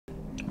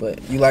But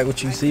you like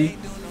what you see?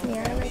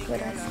 Yeah, I like what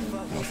I see.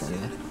 Oh, for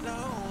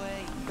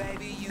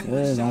real?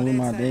 Good, I'm with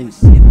my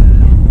dates.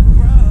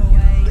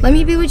 Let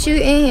me be with you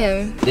and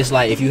him. It's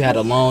like if you had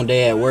a long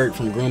day at work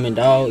from grooming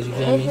dogs, you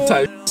feel me?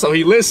 Type. So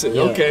he listened,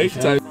 Yeah, okay.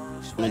 Type.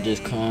 And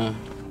just come.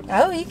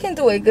 Oh, you can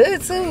do it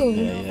good too.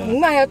 Yeah. You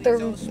might have to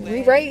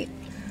rewrite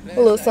a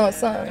little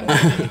something.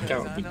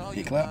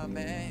 He clap.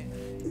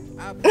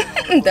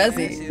 Does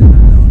it?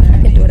 I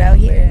can do it out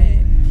here.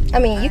 I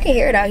mean, you can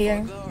hear it out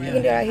here. You can do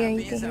it out here and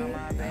you can hear it.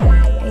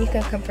 And you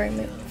can confirm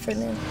it for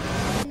them.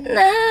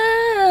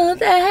 Now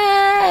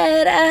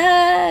that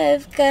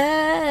I've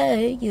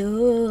got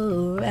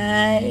you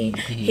right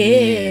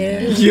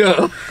here,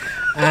 Yeah.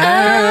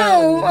 I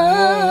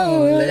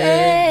won't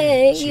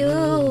let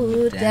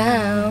you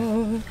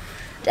down.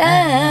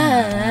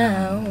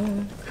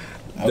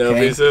 Don't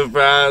be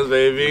surprised,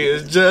 baby,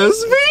 it's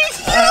just me.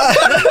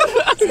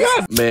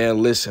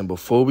 Man, listen,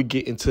 before we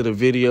get into the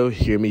video,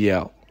 hear me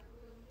out.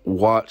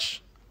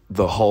 Watch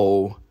the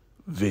whole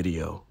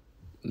video.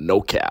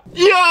 No cap.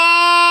 Yo!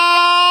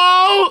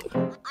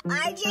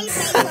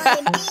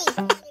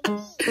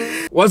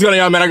 What's going on,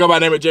 y'all, man? I go by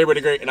the name of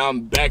JbirdThaGreat, and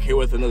I'm back here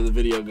with another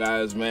video,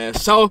 guys, man.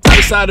 So, I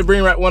decided to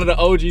bring back one of the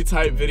OG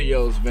type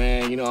videos,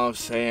 man. You know what I'm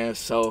saying?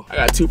 So, I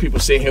got two people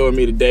sitting here with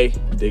me today.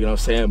 You dig what I'm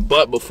saying?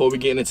 But before we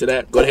get into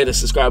that, go ahead and hit the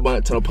subscribe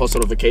button, turn on post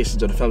notifications,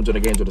 join the family, join the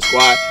game, join the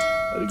squad.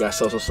 You guys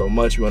so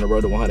much. We're on the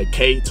road to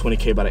 100K,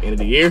 20K by the end of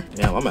the year.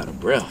 Damn, I'm out of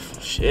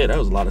breath. Shit, that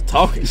was a lot of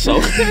talking. So,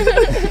 we're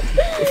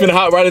finna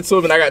hop right into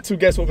it, and I got two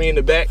guests with me in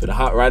the back. Finna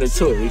hop right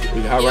into it. We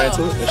can hop right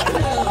into it. Let's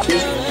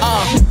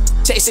go.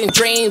 Chasing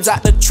dreams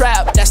out the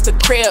trap, that's the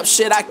crib.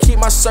 Shit, I keep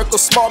my circle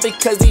small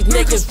because these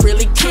niggas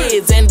really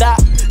kids. And I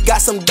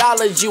got some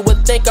dollars, you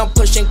would think I'm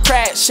pushing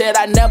crack. Shit,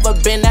 I never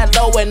been that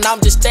low and I'm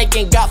just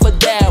thanking God for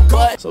that.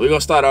 But so we're gonna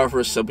start off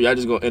real simple. Y'all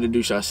just gonna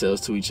introduce yourselves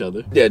to each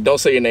other. Yeah, don't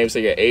say your name,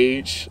 say your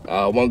age,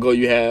 one goal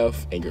you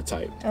have, and your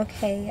type.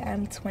 Okay,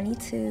 I'm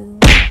 22.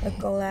 The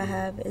goal I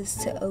have is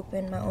to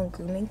open my own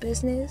grooming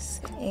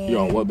business. And You're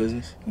on what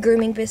business?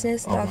 Grooming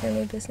business, dog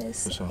grooming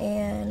business. For sure.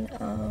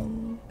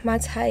 And my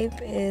type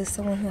is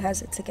someone who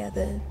has it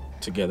together.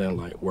 Together and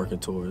like working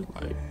towards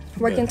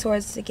like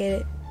towards to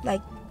get it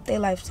like their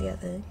life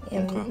together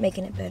and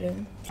making it better.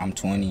 I'm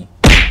 20,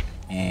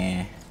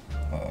 and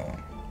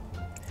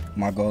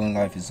my goal in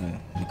life is to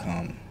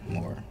become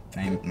more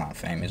not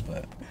famous,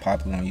 but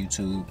popular on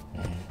YouTube.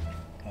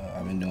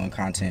 I've been doing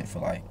content for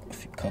like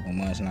a couple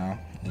months now.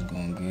 It's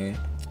going good,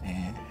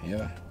 and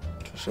yeah.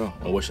 For sure.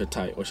 And what's your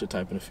type? What's your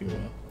type in the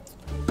female?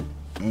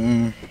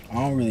 I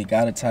don't really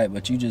got a type,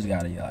 but you just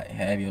gotta like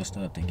have your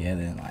stuff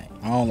together. And like,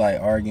 I don't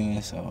like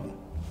arguing, so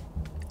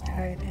I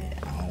heard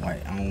that. I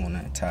don't want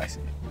nothing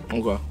toxic.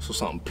 Okay, so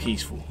something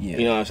peaceful. Yeah.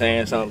 You know what I'm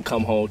saying? Something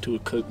come home to a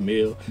cooked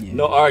meal. Yeah.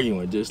 No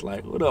arguing, just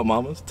like, what up,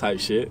 mamas? Type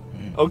shit.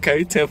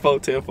 Okay, 10-4,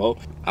 10-4.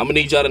 I'm gonna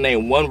need y'all to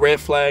name one red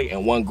flag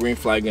and one green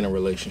flag in a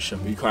relationship.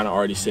 You kind of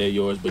already said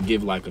yours, but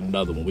give like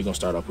another one. We're gonna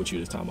start off with you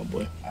this time, my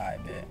boy. Alright,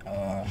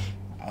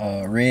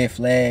 bet. Red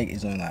flag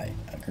is when like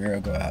a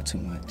girl go out too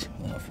much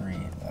with her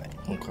friends. Like,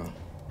 Okay.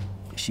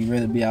 if she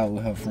rather be out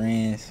with her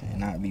friends and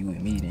not be with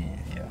me, then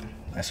yeah,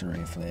 that's a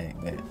red flag.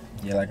 But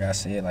yeah, like I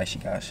said, like she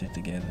got shit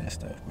together and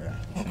stuff, bro.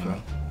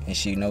 Okay. And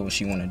she know what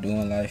she want to do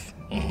in life,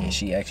 and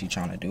she actually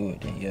trying to do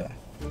it. Then yeah.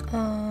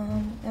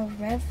 A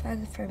red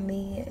flag for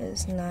me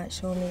is not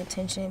showing me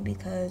attention,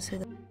 because who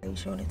the are you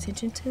showing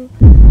attention to?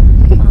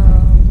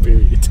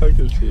 Period. Talk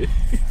this shit.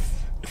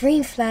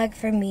 Green flag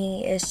for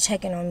me is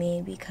checking on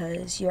me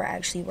because you're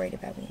actually worried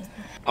about me.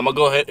 I'm gonna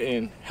go ahead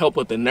and help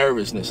with the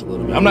nervousness a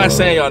little bit. I'm not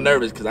saying y'all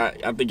nervous, because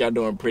I think y'all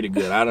doing pretty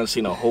good. I done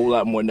seen a whole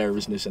lot more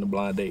nervousness in a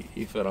blind date.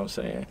 You feel what I'm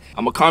saying?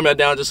 I'm gonna calm y'all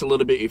down just a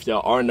little bit if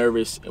y'all are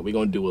nervous, and we're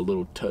gonna do a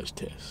little touch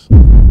test. You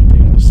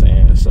know what I'm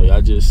saying? So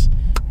y'all just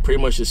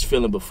pretty much just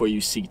feeling before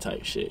you see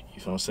type shit. You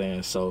feel what I'm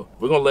saying? So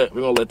we're gonna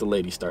let the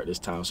lady start this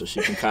time so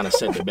she can kind of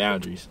set the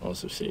boundaries on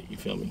some shit. You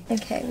feel me?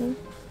 Okay.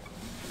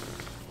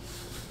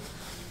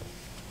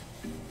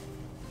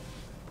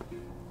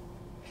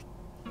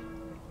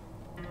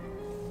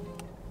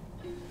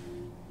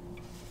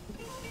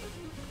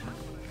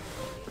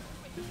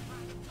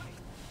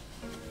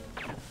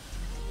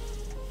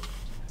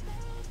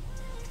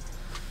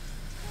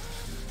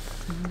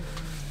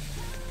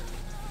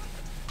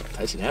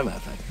 I should have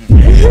that thing.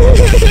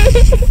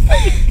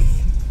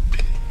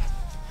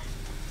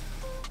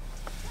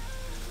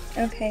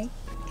 Okay.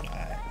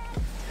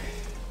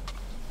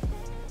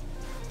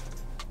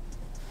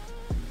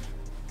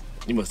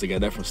 You must have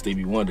got that from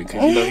Stevie Wonder,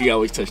 because you know he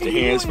always touched the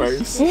hands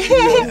first. You know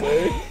what I'm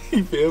saying?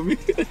 You feel me?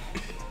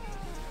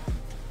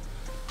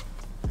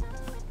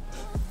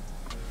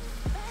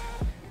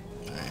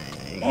 I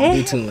ain't gonna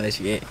do too much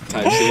yet.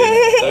 Type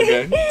shit.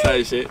 Okay.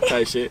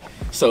 Type shit.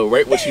 So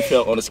rate what you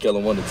felt on a scale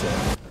of 1 to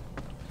 10.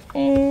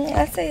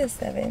 I'd say a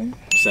 7.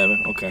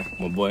 7. Okay,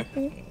 my boy.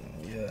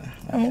 Yeah.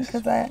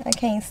 Because I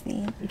can't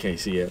see. You can't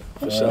see it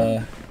for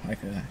sure.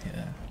 Like a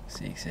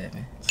 6,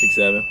 7. 6,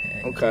 7.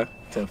 Okay.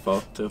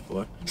 10-4.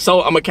 10-4.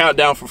 So I'm gonna count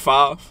down from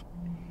 5,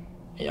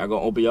 and y'all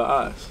gonna open your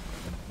eyes.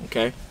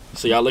 Okay.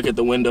 So y'all look at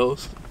the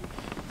windows.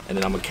 and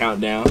then I'm gonna count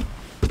down.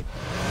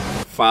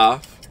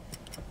 5,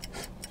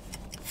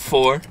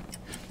 4,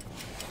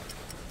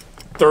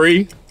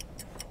 3,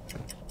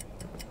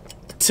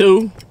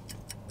 2,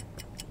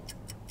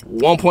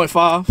 1.5.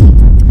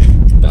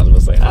 I was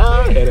gonna say,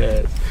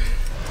 head ass.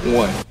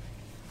 1.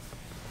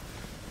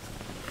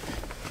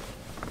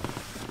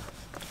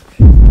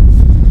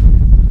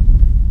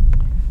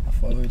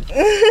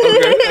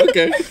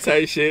 Okay.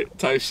 Tight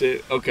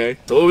shit. Okay.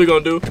 So what we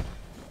gonna do?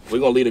 We're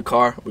gonna leave the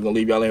car. We're gonna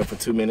leave y'all in here for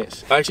 2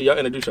 minutes. Actually, y'all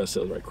introduce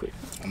yourselves right quick.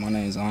 My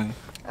name is Ian.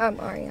 I'm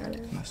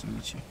Ariana. Nice to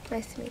meet you.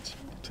 Nice to meet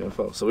you.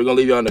 10-4. So we're gonna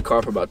leave y'all in the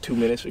car for about 2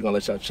 minutes. We're gonna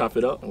let y'all chop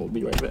it up, and we'll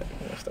be right back.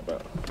 Step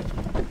out.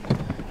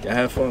 Y'all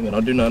have fun, man.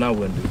 Don't do nothing I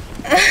wouldn't do.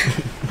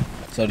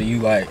 So do you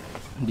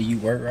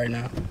work right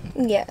now?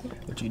 Yeah.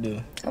 What you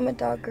do? I'm a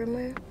dog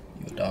groomer.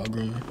 You a dog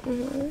groomer?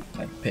 Mm-hmm.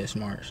 Like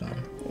PetSmart or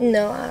something?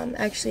 No, I'm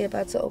actually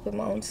about to open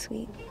my own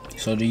suite.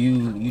 So do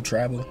you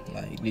travel?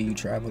 Like, do you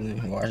travel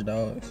and watch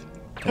dogs?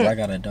 Cause I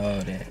got a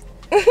dog that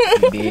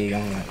big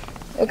on like.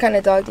 What kind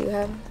of dog do you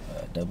have?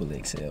 Double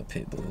XL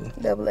pit bull.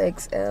 Double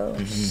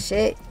XL.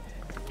 Shit.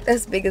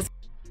 That's big as.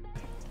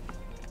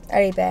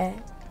 Are they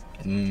bad?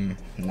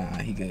 Nah,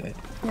 he good.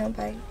 You don't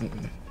bite? I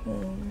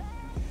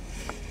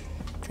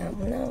don't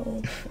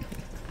know.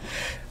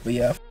 But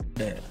yeah,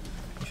 that.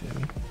 You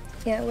feel me?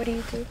 Yeah, what do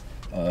you do?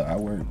 I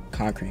work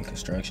concrete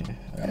construction.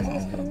 I got my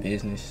own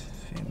business.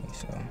 Feel me?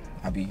 So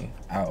I be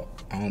out.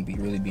 I don't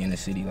really be in the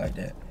city like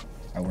that.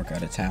 I work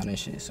out of town and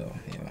shit. So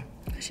yeah.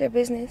 What's your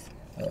business?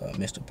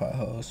 Mr.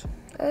 Potholes.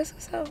 Oh, that's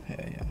what's up.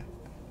 Yeah.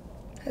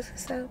 That's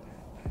what's up.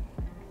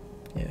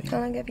 Yeah. How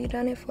long have you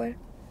done it for?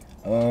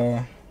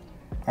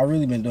 I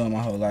really been doing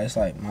my whole life. It's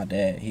like my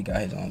dad, he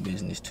got his own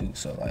business too.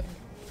 So like,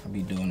 I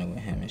be doing it with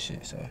him and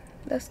shit. So.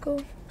 That's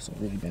cool. So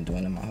really been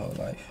doing it my whole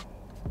life.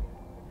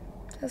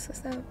 That's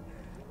what's up.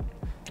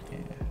 Yeah.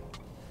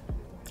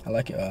 I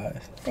like your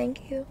eyes.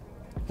 Thank you.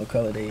 What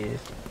color they is?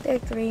 They're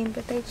green,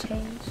 but they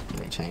change.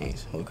 They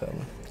change. What color?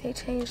 They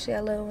change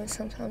yellow and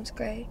sometimes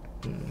gray.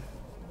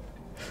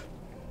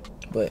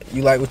 But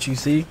you like what you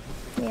see?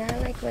 Yeah, I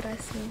like what I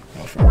see.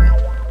 Oh, for real.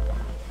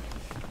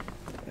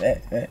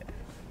 That.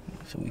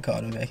 Should we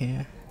call them back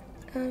in?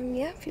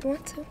 Yeah, if you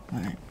want to.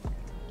 Alright.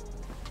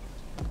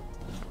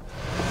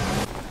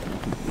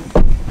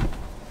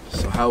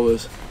 So how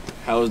was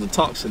the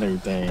talks and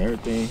everything?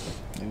 Everything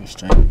It was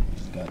straight. We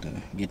just got to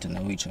get to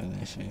know each other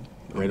and shit.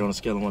 right on a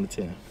scale of 1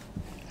 to 10.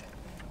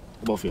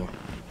 Both of y'all.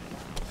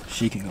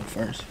 She can go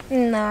first.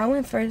 No, I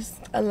went first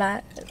a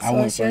lot. So I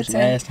went it's your first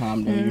turn. last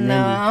time, though. You remember?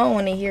 No, I don't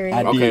want to hear it.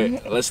 I did.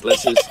 Okay, let's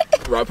just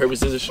rock, paper,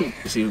 scissors, shoot.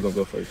 Let's see who's gonna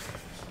go first.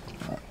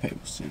 Rock, paper,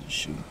 scissors,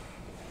 shoot.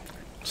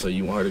 So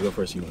you want her to go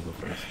first? You want to go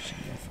first? She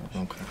go first.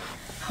 Okay.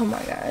 Oh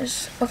my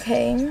gosh.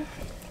 Okay.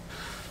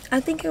 I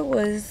think it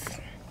was.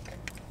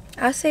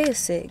 I say a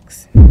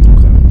 6.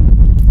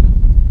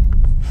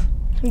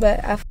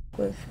 But I f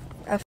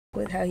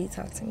with how he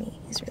talked to me.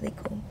 He's really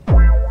cool.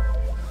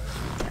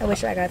 I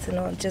wish I got to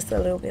know him just a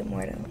little bit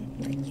more though.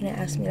 Like, he didn't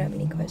ask me that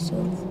many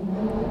questions.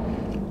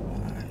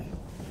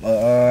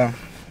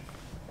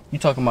 You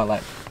talking about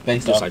like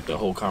based Just off like the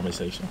whole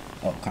conversation.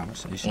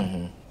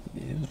 conversation?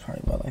 Yeah, it was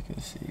probably about like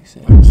a 6.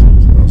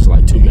 So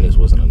like 2 minutes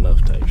wasn't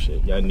enough type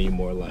shit. Y'all need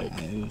more like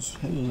It was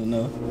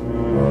enough.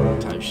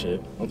 type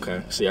shit.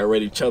 Okay. So y'all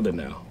rate each other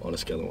now on a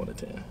scale of 1 to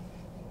 10.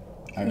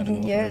 I gotta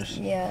go Yes, first.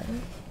 yeah.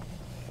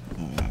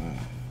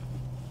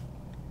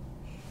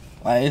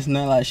 Like it's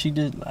not like she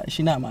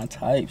not my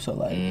type, so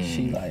like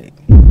she like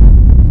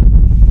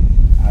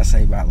I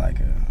say about like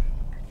a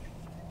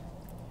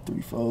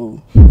 3-4.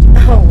 Oh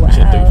wow. You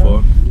said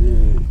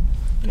 3-4.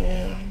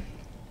 Yeah.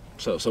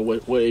 So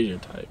what is your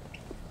type?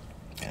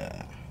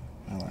 Yeah.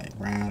 I like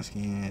brown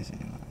skins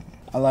and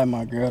like, I like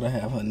my girl to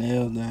have her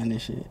nails done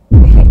and shit.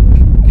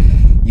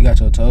 You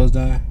got your toes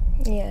done?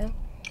 Yeah.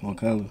 What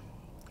color?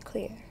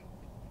 Clear.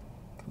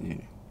 Clear.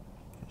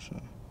 For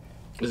sure.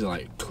 Is it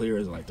like clear? Or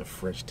is it like the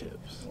French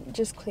tips?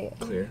 Just clear.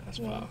 Clear. That's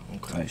fine.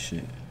 Okay. Type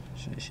shit.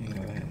 She can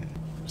go ahead.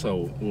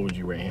 So what would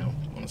you rate him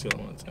on a scale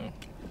of 1 to 10?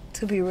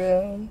 To be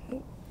real,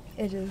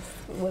 it just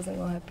wasn't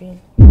gonna happen.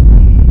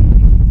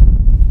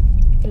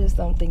 I just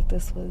don't think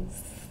this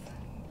was.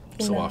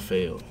 So I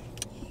failed.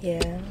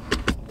 Yeah.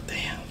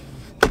 Damn.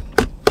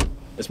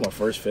 It's my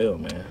first fail,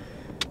 man.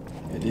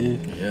 It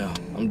is. Yeah.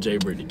 I'm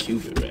Jaybird the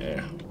Cupid,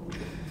 man.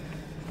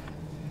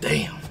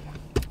 Damn.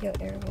 Your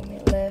arrow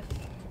went left.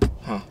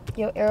 Huh?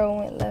 Your arrow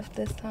went left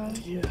this time.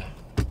 Yeah.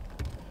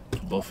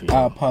 Both of I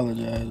y'all.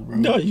 apologize, bro.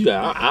 No,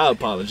 I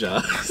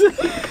apologize.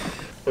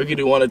 We could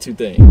do one or two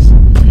things.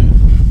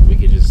 We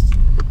could just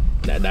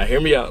now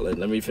hear me out.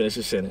 Let me finish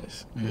the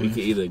sentence. We could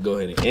either go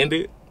ahead and end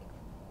it,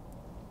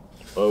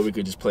 or we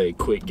could just play a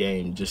quick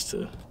game just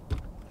to.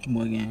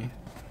 What game?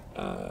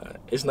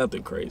 It's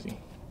nothing crazy.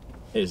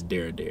 It's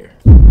dare.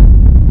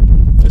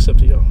 It's up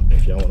to y'all.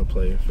 If y'all want to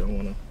play, if y'all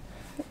want to.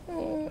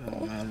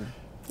 Don't matter.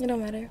 It don't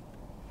matter.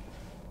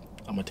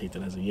 I'm gonna take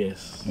that as a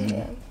yes.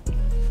 Yeah.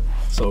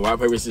 So rock,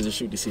 paper, scissors,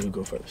 shoot to see who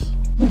go first.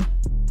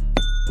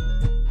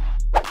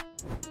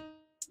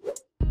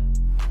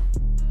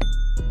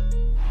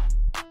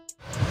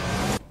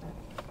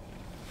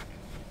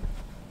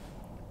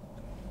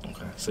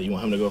 So you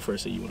want him to go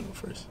first, or you want to go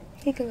first?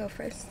 He can go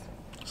first.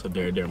 So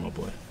Dare, my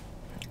boy.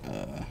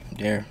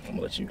 Dare. I'm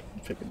gonna let you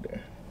pick a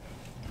Dare.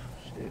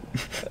 Shit.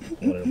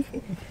 One of them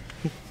four.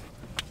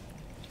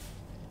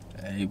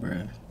 Hey,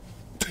 bro.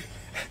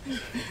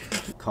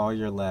 Call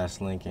your last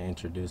link and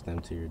introduce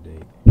them to your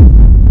date.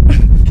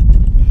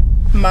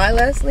 My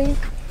last link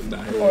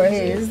Nah, or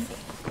his?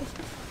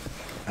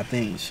 I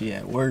think she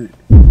at work.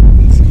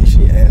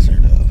 She asked her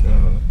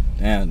though.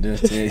 Damn,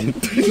 just tell you.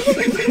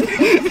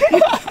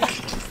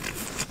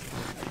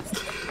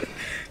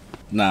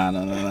 Nah.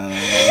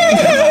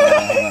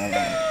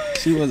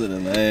 She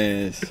wasn't the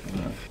last.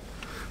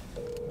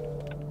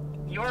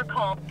 Your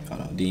call.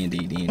 Hold on,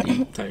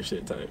 D&D. Type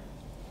shit, type.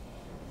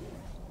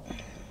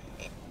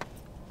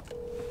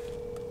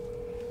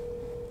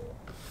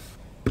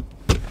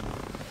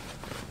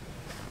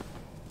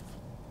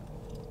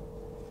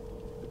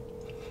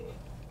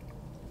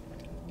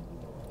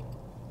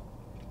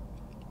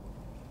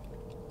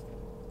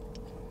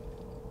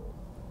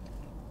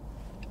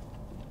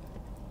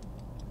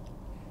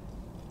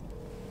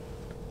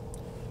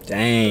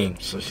 Dang.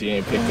 So she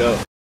ain't pick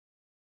up.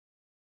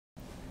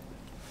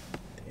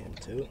 Damn,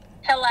 too.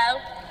 Hello.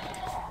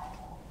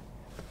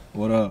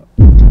 What up?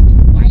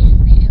 Why you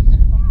just answer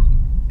the phone?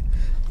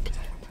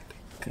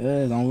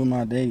 Cause I'm with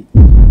my date.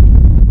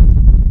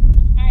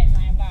 Alright,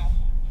 Zion, boss.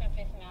 Quit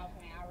pissing me off,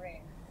 man.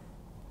 Already.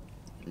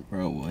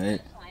 Bro, what? Playing.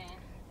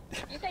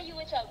 You say you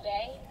with your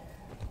bae?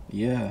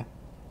 Yeah.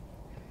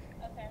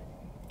 Okay.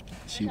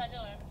 She What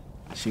y'all doing?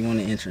 she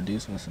wanna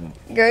introduce herself.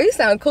 Girl, you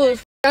sound cool as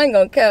f. I ain't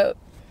gonna count.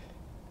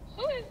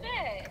 Who is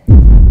that?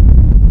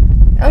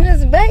 I'm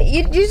just bae.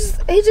 He just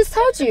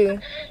told you.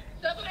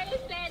 Somebody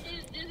said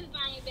this is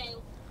Zion bae.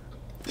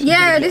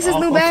 Yeah, this is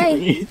new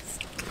bae.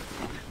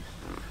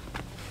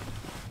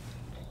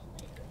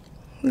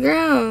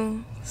 Girl,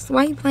 so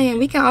why you playing?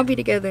 We can all be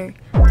together.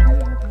 Who is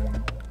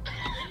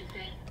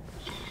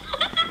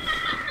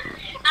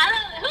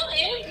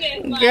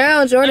this? Like,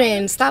 Girl,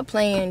 Jordan, stop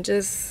playing.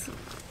 Just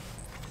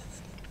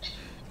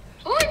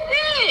who is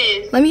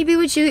this? let me be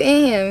with you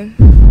and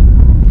him.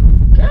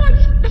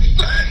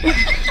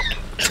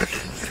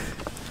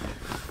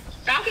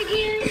 Stop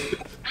again?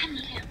 I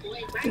know that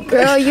boy, right?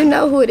 Girl, you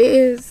know who it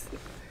is.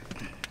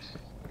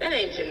 That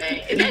ain't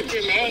Janae. Is that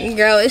Janae?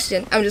 Girl, it's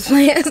I'm just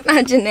playing. It's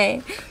not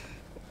Janae.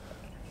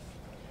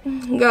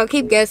 Girl,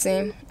 keep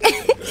guessing.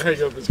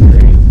 Hang up is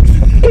crazy.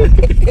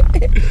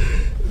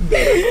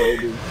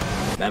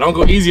 Now don't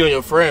go easy on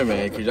your friend,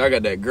 man, cause y'all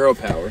got that girl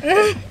power.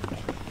 Okay,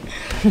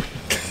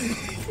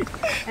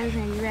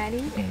 you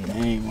ready?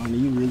 Dang, Wanda,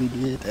 you really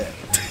did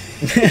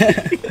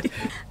that.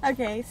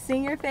 Okay,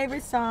 sing your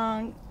favorite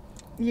song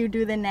you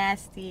do the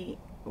nasty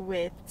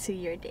with to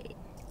your date.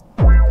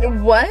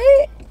 What?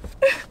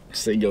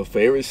 Sing your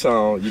favorite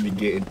song you be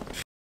getting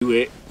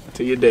with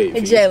to your date.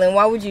 P. Jalen,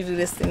 why would you do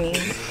this to me?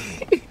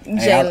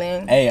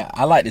 Jalen. Hey,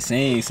 I like to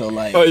sing, so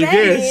like Oh, you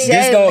good?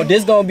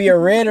 this gonna be a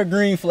red or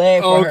green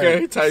flag for her.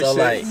 Okay, type so shit.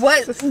 like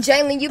What?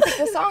 Jalen, you pick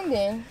the song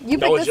then. You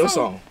That pick was the your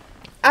song.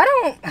 I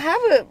don't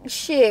have a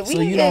shit. We so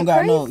can you get don't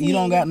got crazy. you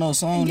don't got no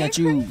song that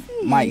you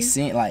might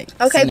sing like.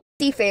 Okay, sing.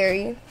 Sea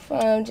Fairy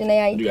from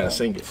Janae. You gotta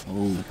sing it.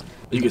 Ooh,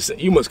 You can sing.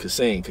 You must could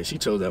sing, cause she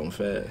chose that one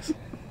fast.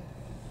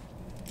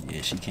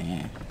 yeah, she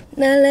can.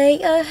 Now lay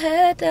your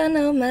head down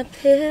on my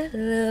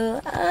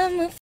pillow.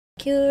 I'ma f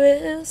you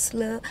real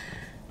slow.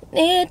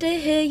 Need to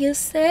hear you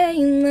say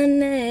my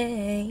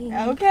name.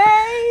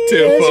 Okay.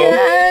 Close your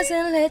eyes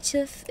and let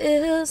your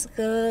feels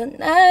go.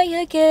 Now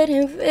you're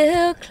getting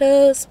real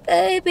close,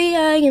 baby.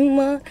 I am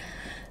on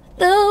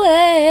the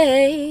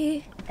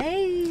way.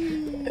 Hey.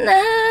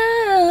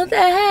 Now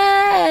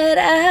that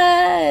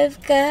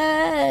I've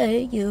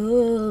got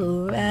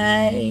you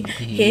right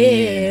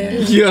here,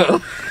 Yeah.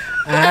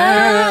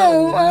 I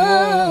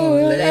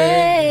won't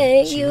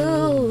let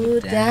you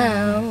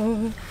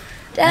down.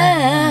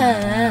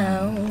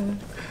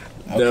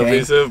 Don't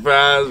be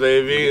surprised,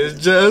 baby. It's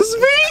just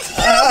me.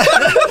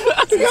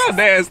 Y'all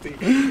nasty.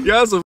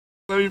 Y'all some.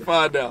 Let me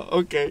find out.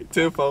 Okay,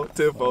 tempo.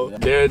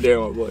 Dare,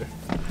 my boy.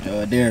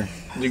 There.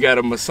 You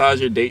gotta massage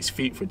your date's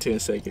feet for 10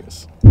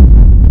 seconds.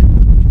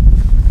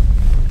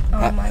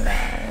 Oh my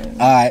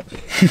god. Alright.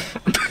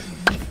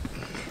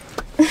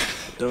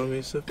 Don't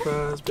be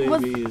surprised,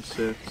 baby. It's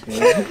just me.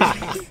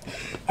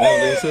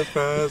 Don't be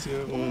surprised.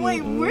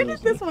 Wait, where did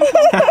this one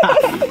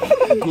come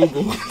from?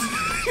 Google.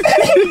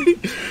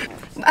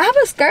 I have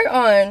a skirt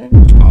on.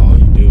 Oh,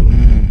 you do.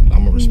 I'm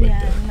gonna respect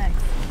Yeah, that.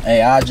 next.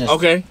 Hey, I just.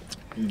 Okay.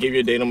 Give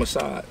your date a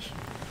massage.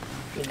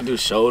 You can do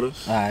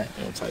shoulders. Alright.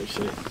 Type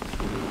shit.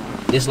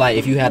 It's like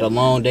if you had a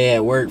long day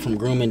at work from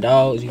grooming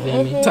dogs. You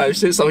feel me? Type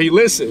shit. So he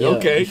listened. Yeah,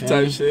 Okay. you feel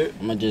Type me? shit.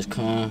 I'ma just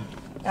come.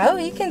 Oh,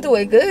 you can do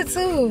it good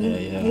too.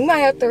 Yeah. You might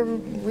have to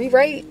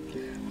rewrite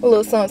a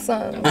little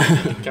something.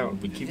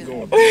 Count. We keep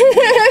going.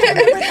 I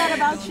never thought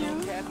about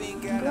you.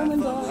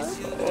 Grooming dogs.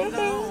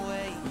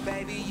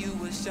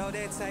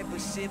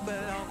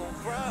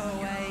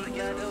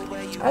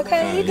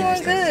 Okay, you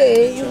doing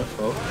good.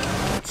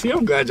 See,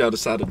 I'm glad y'all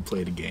decided to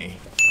play the game.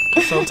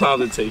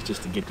 Sometimes it takes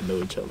just to get to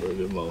know each other a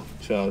bit more.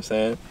 You know what I'm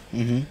saying?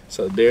 Mm-hmm.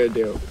 So there.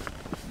 Yeah.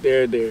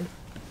 There. There.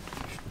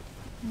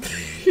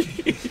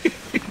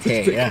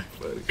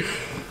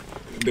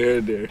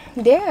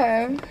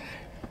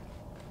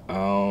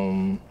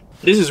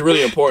 This is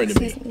really important to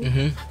me. Excuse me.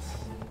 Mm-hmm.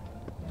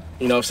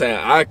 You know what I'm saying?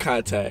 Eye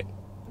contact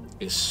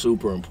is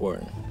super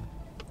important.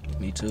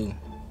 Me too.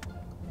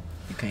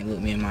 You can't look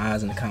me in my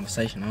eyes in the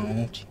conversation. I don't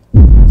want you.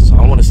 So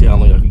I want to see how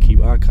long y'all can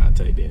keep eye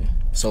contact then.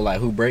 So like,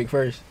 who break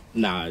first?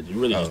 Nah,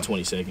 really just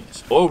 20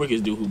 seconds. Or we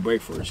could do who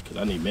break first, because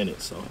I need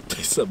minutes, so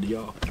it's up to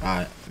y'all.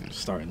 Alright.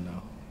 Starting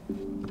now.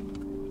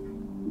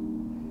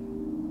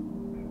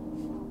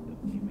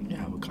 Yeah,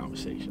 have a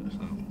conversation or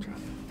something. I'm trying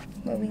to...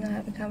 What we gonna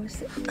have a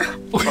conversation?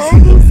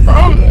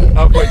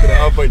 I'll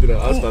point it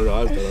out. I'll start it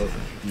out.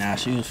 Nah,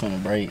 she was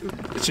finna break.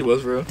 She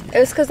was real?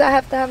 It's because I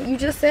have to have, you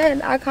just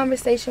said eye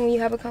conversation when you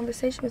have a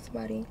conversation with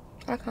somebody.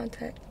 Eye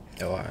contact.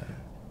 Oh, alright.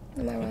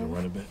 Am I wrong?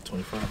 Running back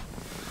 25.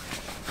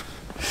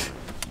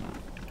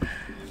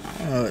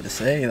 I don't know what to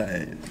say.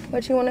 Like,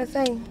 What you want to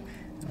say? it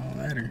don't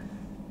matter.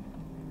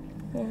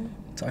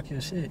 Talk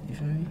your shit. You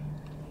feel me?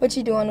 What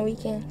you do on the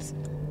weekends?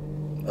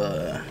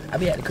 I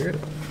be at the crib.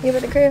 You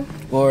at the crib?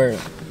 Or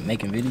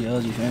making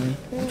videos, you feel me?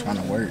 I'm trying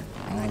to work.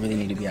 I don't really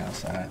need to be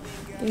outside.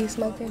 You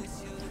smoking?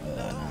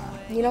 Nah.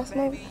 You don't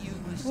smoke?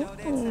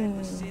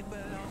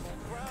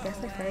 That's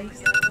the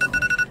first.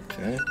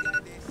 Okay.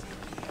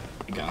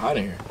 It got hot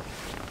in here.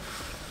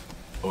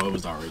 Oh, it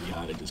was already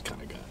hot. It just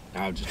kind of got.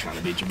 I was just trying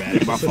to be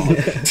dramatic. My fault.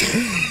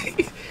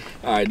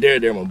 All right,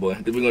 there, my boy.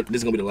 This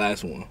is gonna be the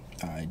last one.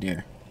 All right,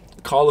 dear.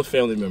 Call a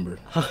family member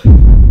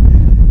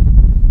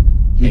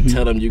and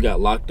tell them you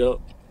got locked up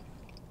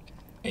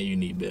and you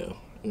need bail.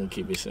 I'm gonna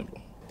keep it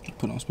simple.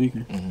 Put on speaker.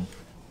 Mm-hmm.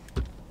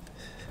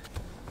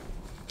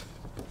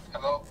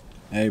 Hello?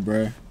 Hey,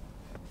 bro.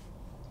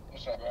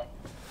 What's up, bro?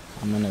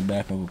 I'm in the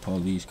back of a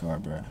police car,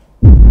 bro.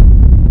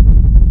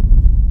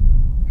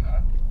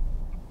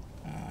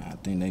 I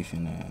think they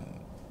finna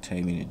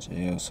take me to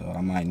jail, so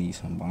I might need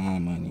some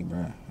bond money,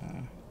 bro.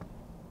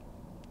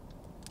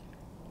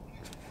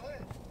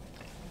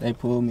 They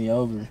pulled me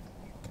over.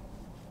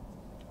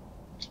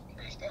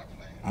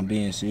 I'm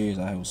being serious.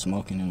 I was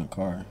smoking in the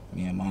car,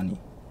 me and Monty.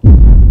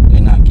 They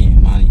not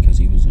getting Monty because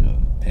he was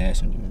a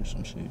passenger or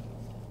some shit.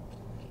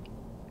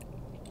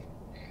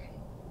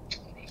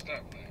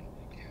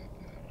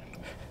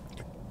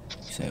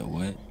 You said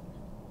what?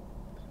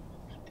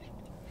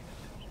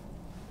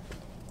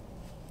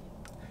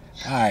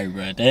 Alright,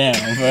 bro.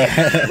 Damn, bro.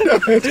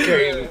 That's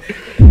crazy.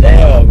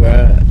 Damn,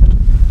 bro.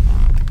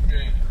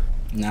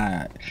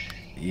 Nah.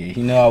 Yeah,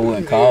 you know I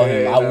wouldn't call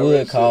him. I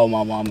would call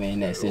my mama in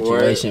that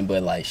situation,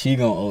 but like she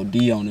gonna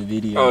OD on the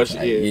video. Oh, like, she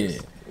is.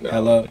 Yeah. No.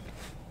 Hello.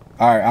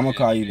 All right, I'm gonna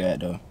call you back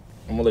though.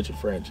 I'm gonna let your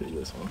friend check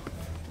this one.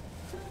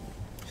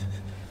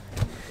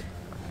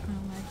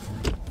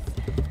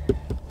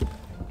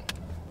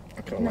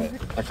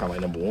 I call my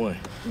number one.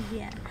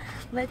 Yeah.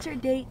 Let your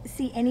date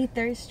see any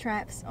thirst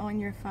traps on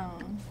your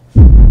phone.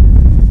 All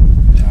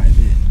right,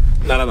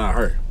 bitch. No,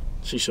 her.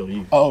 She showed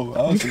you. Oh,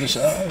 I was gonna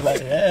show. I was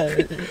like, yeah.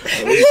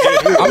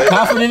 I'm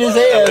confident as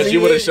hell. Unless you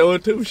wanna show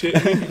it too, shit.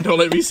 Don't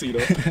let me see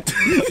though.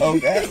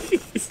 Okay.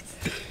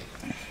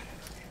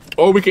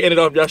 Or we can end it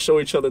off y'all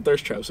show each other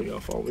thirst traps on y'all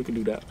phone. We can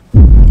do that.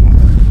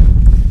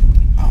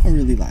 I don't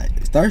really like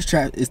thirst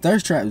trap. Is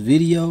thirst trap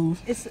videos?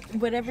 It's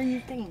whatever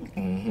you think.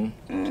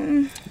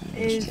 Mm-hmm.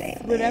 It's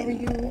whatever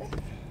you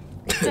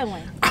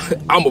feeling.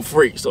 I'm a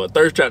freak, so a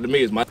thirst trap to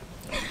me is my.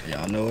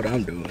 Y'all know what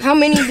I'm doing. How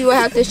many do I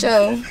have to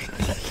show?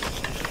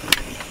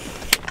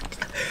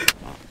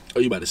 Oh,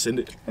 you about to send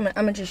it? I'm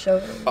gonna just show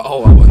them.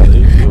 Oh, I was about to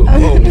say.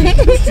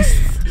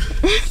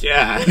 Oh.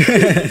 Yeah.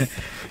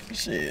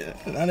 Shit,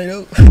 I don't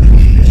know.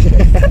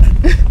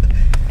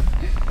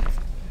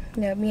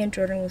 Yeah, me and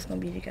Jordan was gonna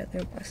be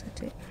together. I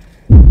sent it.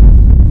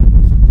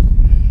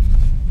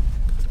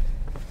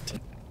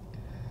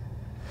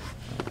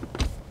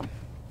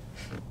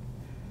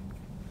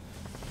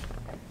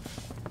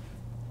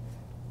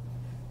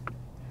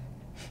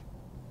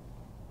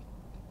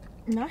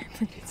 No, I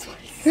think it's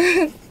twice.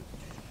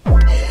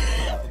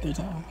 Good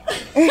time.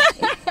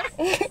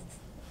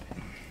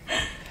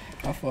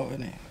 I fought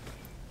with it.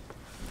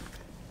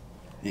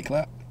 You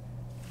clap.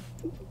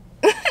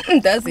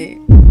 Does it?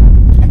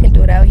 I can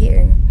do it out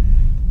here.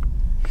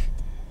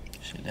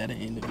 Shit, that'll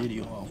end the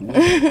video off.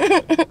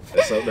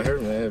 That's up to her,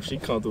 man. If she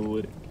comfortable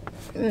with it.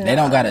 They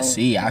don't gotta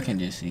see. I can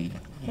just see.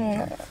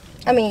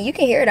 I mean, you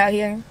can hear it out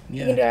here.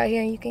 Yeah. You can do it out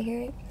here and you can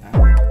hear it.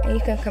 And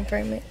you can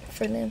confirm it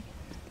for them.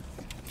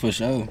 For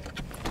sure.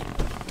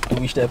 Can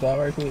we step out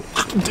right quick?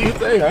 Do you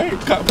think? I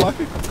ain't cop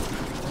blocking.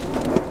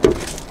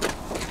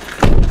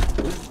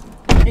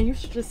 And you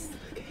should just...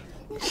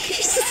 you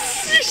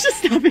should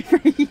stop it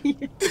right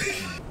here.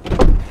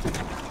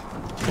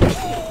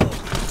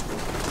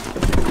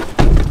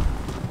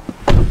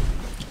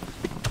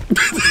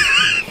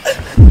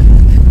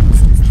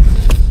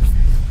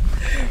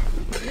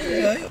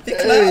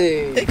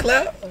 They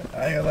clap. All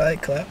ain't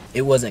like clap.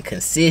 It wasn't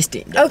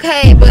consistent.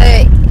 Okay,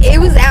 but it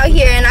was out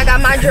here and I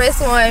got my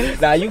dress on.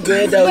 Nah, you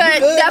good though. But you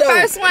good, that though.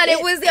 first one,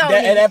 it was on me.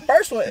 And that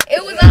first one.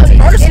 It was on me.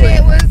 And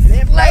it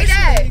was like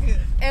that.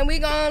 And we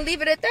gonna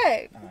leave it at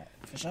that. All right,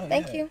 for sure.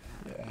 Thank you.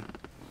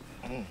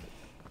 Yeah.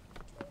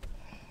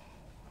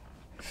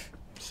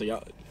 So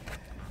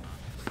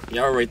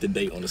y'all rate the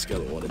date on a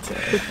scale of 1 to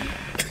 10.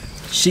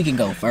 She can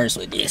go first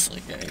with this one,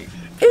 okay?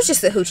 It was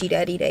just a hoochie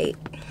daddy date.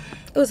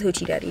 It was a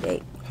hoochie daddy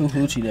date. Who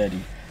hoochie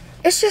daddy?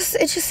 It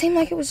just seemed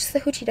like it was just a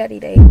hoochie daddy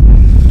date.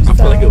 I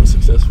feel like it was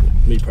successful,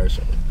 me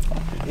personally.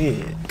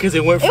 Yeah. Cause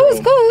it went from. It was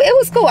cool. It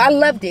was cool. I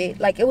loved it.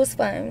 Like it was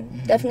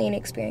fun. Definitely an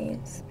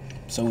experience.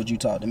 So would you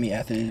talk to me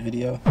after this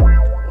video?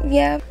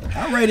 Yeah.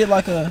 I rate it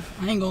like a,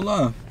 I ain't gonna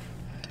lie.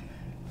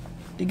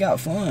 It got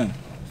fun.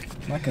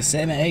 Like a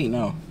 7-8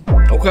 now.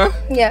 Okay.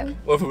 Yeah.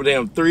 Went from a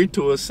damn 3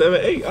 to a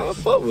 7-8. I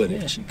fuck with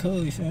Yeah, it. she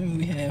cool, you feel me?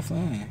 We had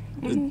fun.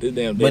 This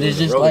damn day But was it's a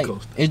just roller like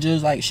coaster. it's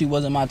just like she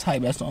wasn't my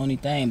type. That's the only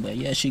thing. But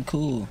yeah, she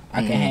cool.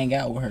 I can hang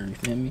out with her. You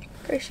feel me?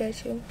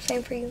 Appreciate you.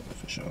 Same for you.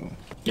 For sure.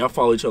 Y'all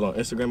follow each other on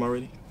Instagram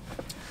already?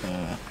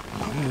 I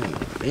don't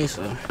think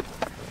so.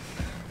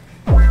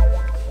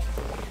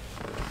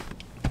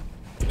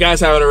 You guys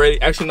haven't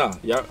already? Actually, no.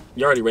 Y'all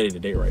already ready to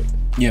date, right?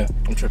 Yeah.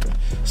 I'm tripping.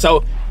 So,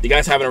 if you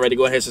guys haven't already,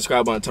 go ahead,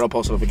 subscribe button, turn on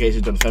post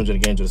notifications, join the family, join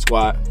the game, join the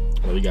squad.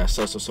 I love you guys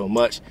so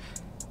much.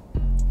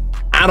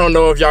 I don't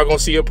know if y'all gonna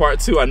see a part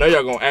 2. I know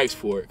y'all gonna ask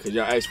for it, because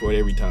y'all ask for it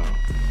every time.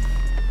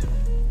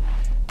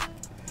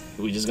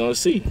 We just gonna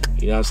see.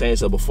 You know what I'm saying?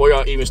 So before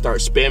y'all even start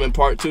spamming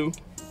part 2,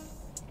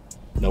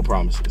 no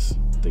promises.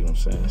 You know what I'm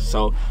saying?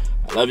 So,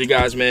 I love you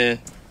guys, man.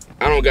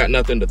 I don't got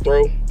nothing to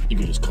throw. You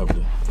can just cover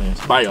the things.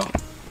 Bye, y'all.